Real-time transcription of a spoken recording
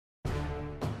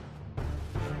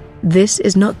This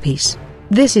is not peace.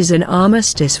 This is an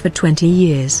armistice for 20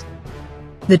 years.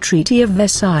 The Treaty of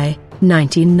Versailles,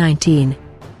 1919.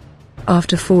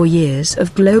 After 4 years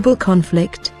of global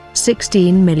conflict,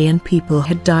 16 million people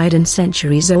had died and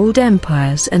centuries-old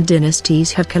empires and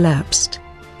dynasties had collapsed.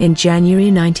 In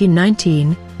January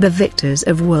 1919, the victors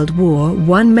of World War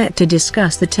I met to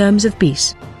discuss the terms of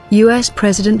peace. U.S.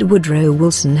 President Woodrow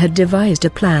Wilson had devised a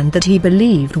plan that he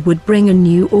believed would bring a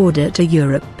new order to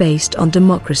Europe based on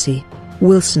democracy.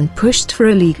 Wilson pushed for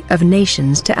a League of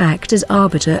Nations to act as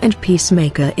arbiter and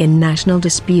peacemaker in national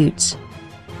disputes.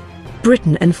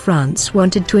 Britain and France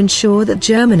wanted to ensure that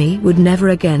Germany would never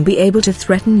again be able to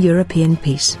threaten European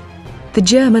peace. The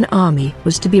German army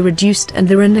was to be reduced and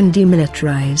the Rhine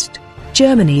demilitarized.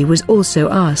 Germany was also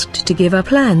asked to give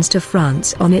up lands to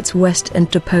France on its west and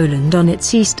to Poland on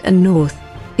its east and north.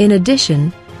 In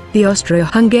addition, the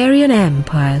Austria-Hungarian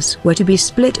empires were to be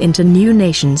split into new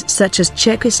nations such as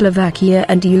Czechoslovakia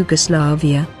and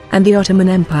Yugoslavia, and the Ottoman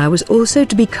Empire was also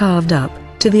to be carved up,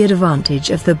 to the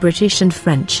advantage of the British and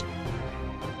French.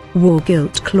 War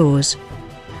Guilt Clause.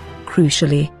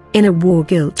 Crucially, in a war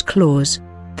guilt clause,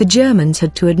 the Germans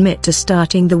had to admit to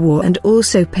starting the war and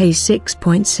also pay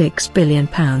 £6.6 billion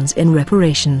in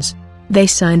reparations. They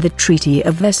signed the Treaty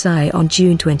of Versailles on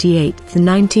June 28,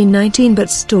 1919 but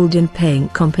stalled in paying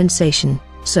compensation,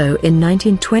 so in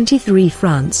 1923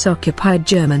 France occupied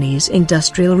Germany's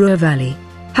industrial Ruhr Valley.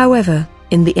 However,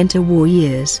 in the interwar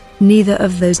years, neither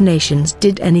of those nations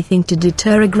did anything to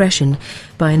deter aggression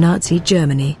by Nazi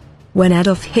Germany. When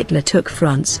Adolf Hitler took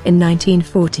France in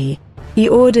 1940, he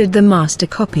ordered the master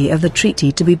copy of the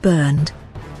treaty to be burned.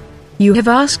 "You have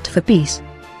asked for peace.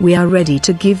 We are ready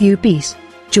to give you peace."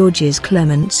 Georges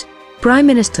Clements, Prime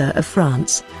Minister of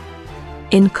France.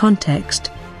 In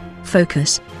context.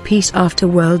 Focus: peace after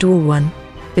World War I.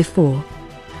 Before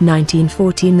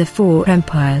 1914, the four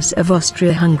empires of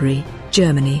Austria-Hungary,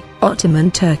 Germany,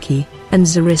 Ottoman Turkey, and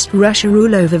Tsarist Russia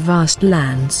rule over vast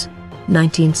lands.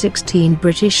 1916,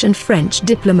 British and French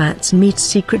diplomats meet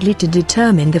secretly to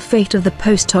determine the fate of the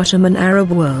post-Ottoman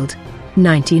Arab world.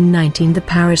 1919, the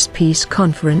Paris Peace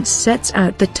Conference sets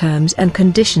out the terms and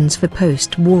conditions for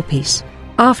post-war peace.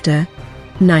 After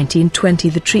 1920,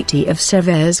 the Treaty of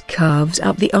Versailles carves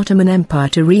up the Ottoman Empire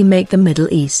to remake the Middle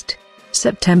East.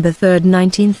 September 3,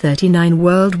 1939,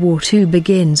 World War II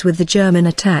begins with the German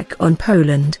attack on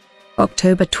Poland.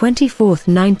 October 24,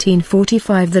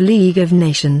 1945, the League of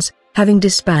Nations, having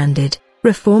disbanded,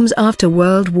 reforms after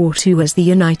World War II as the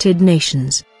United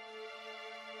Nations.